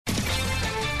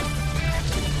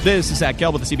This is Zach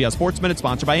Gelb with the CBS Sports Minute,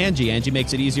 sponsored by Angie. Angie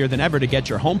makes it easier than ever to get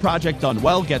your home project done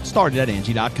well. Get started at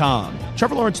Angie.com.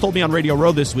 Trevor Lawrence told me on Radio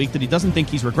Row this week that he doesn't think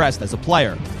he's regressed as a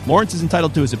player. Lawrence is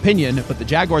entitled to his opinion, but the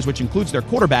Jaguars, which includes their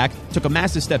quarterback, took a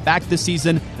massive step back this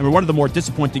season and were one of the more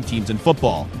disappointing teams in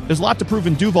football. There's a lot to prove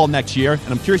in Duval next year, and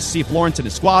I'm curious to see if Lawrence and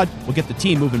his squad will get the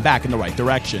team moving back in the right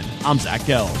direction. I'm Zach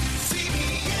Gelb.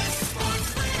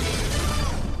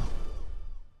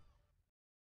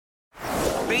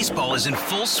 Baseball is in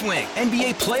full swing.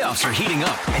 NBA playoffs are heating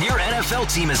up, and your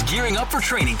NFL team is gearing up for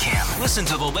training camp. Listen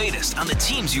to the latest on the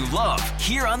teams you love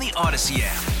here on the Odyssey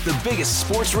app. The biggest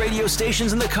sports radio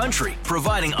stations in the country,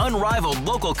 providing unrivaled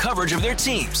local coverage of their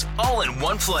teams, all in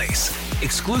one place.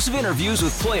 Exclusive interviews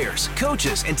with players,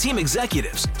 coaches, and team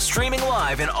executives, streaming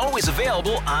live and always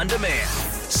available on demand.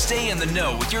 Stay in the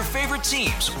know with your favorite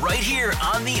teams right here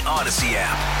on the Odyssey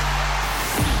app.